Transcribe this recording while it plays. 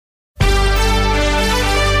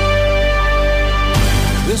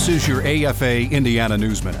This is your AFA Indiana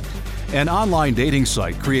News Minute. An online dating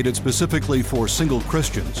site created specifically for single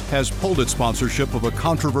Christians has pulled its sponsorship of a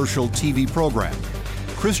controversial TV program.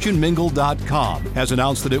 ChristianMingle.com has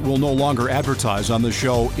announced that it will no longer advertise on the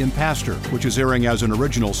show Impastor, which is airing as an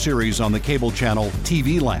original series on the cable channel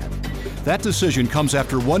TV Land. That decision comes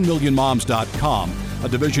after 1millionmoms.com, a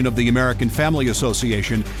division of the American Family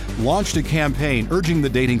Association, launched a campaign urging the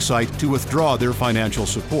dating site to withdraw their financial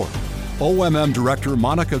support. OMM Director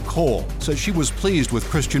Monica Cole says she was pleased with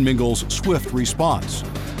Christian Mingle's swift response.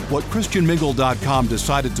 What ChristianMingle.com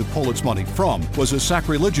decided to pull its money from was a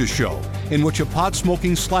sacrilegious show in which a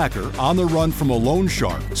pot-smoking slacker on the run from a loan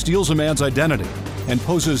shark steals a man's identity and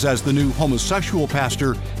poses as the new homosexual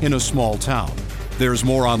pastor in a small town. There's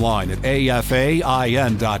more online at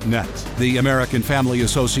afain.net. The American Family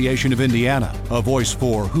Association of Indiana, a voice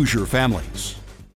for Hoosier families.